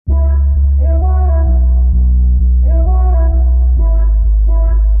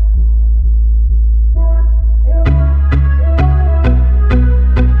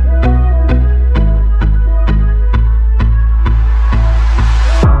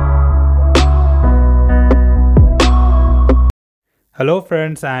Hello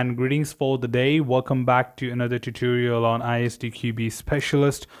friends and greetings for the day. Welcome back to another tutorial on ISTQB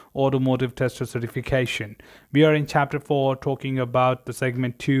Specialist Automotive Tester Certification. We are in chapter 4 talking about the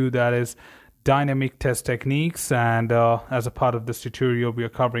segment 2, that is dynamic test techniques, and as a part of this tutorial we are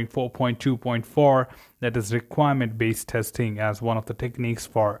covering 4.2.4, that is requirement based testing as one of the techniques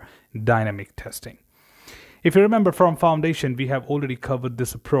for dynamic testing. If you remember from foundation, we have already covered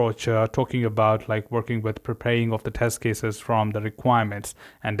this approach, talking about like working with preparing of the test cases from the requirements,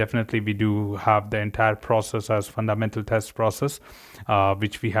 and definitely we do have the entire process as fundamental test process,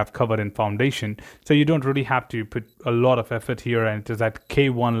 which we have covered in foundation. So you don't really have to put a lot of effort here, and it is at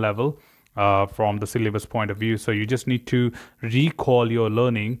K1 level from the syllabus point of view. So you just need to recall your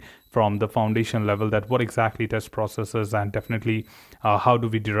learning from the foundation level, that what exactly test processes, and definitely how do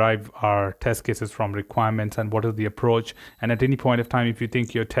we derive our test cases from requirements, and what is the approach. And at any point of time, if you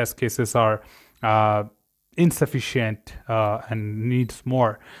think your test cases are insufficient and needs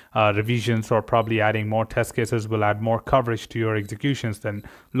more revisions, or probably adding more test cases will add more coverage to your executions, then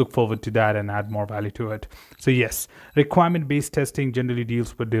look forward to that and add more value to it. So yes, requirement based testing generally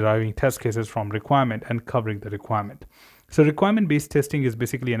deals with deriving test cases from requirement and covering the requirement. So requirement-based testing is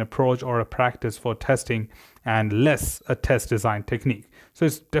basically an approach or a practice for testing and less a test design technique. So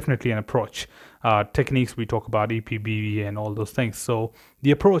it's definitely an approach. Techniques, we talk about EPBV and all those things. So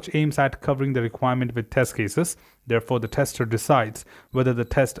the approach aims at covering the requirement with test cases. Therefore, the tester decides whether the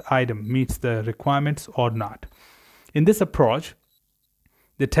test item meets the requirements or not. In this approach,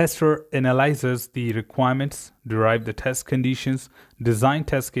 the tester analyzes the requirements, derive the test conditions, design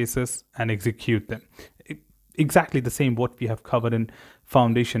test cases, and execute them. Exactly the same what we have covered in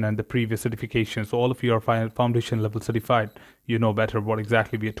foundation and the previous certifications. So all of you are foundation level certified, you know better what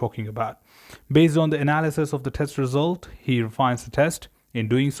exactly we are talking about. Based on the analysis of the test result, he refines the test. In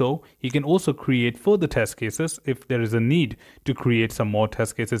doing so, he can also create further test cases if there is a need to create some more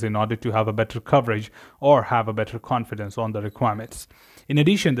test cases in order to have a better coverage or have a better confidence on the requirements. In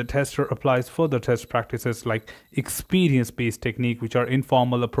addition, the tester applies further test practices like experience-based technique, which are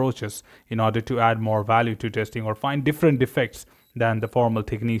informal approaches in order to add more value to testing or find different defects than the formal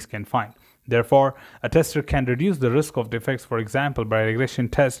techniques can find. Therefore, a tester can reduce the risk of defects, for example, by regression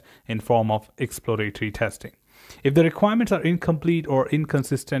tests in form of exploratory testing. If the requirements are incomplete or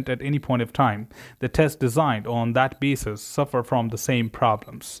inconsistent at any point of time, the tests designed on that basis suffer from the same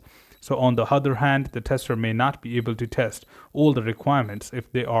problems. So on the other hand, the tester may not be able to test all the requirements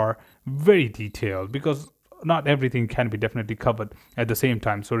if they are very detailed, because not everything can be definitely covered at the same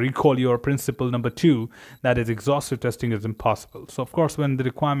time. So recall your principle number 2, that is exhaustive testing is impossible. So of course, when the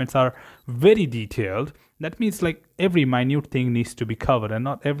requirements are very detailed, that means like every minute thing needs to be covered, and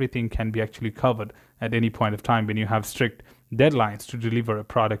not everything can be actually covered at any point of time when you have strict deadlines to deliver a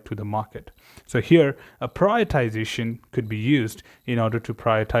product to the market. So here, a prioritization could be used in order to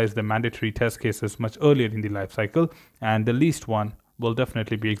prioritize the mandatory test cases much earlier in the life cycle, and the least one will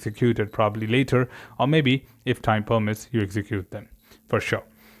definitely be executed probably later, or maybe if time permits, you execute them for sure.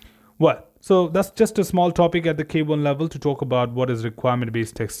 Well, so that's just a small topic at the K1 level to talk about what is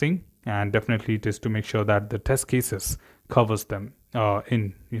requirement-based testing, and definitely it is to make sure that the test cases covers them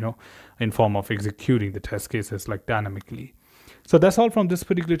in form of executing the test cases like dynamically. So that's all from this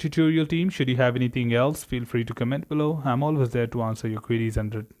particular tutorial, team. Should you have anything else, feel free to comment below. I'm always there to answer your queries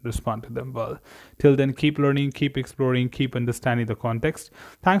and respond to them well. Till then, keep learning, keep exploring, keep understanding the context.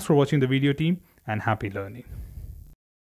 Thanks for watching the video, team, and happy learning.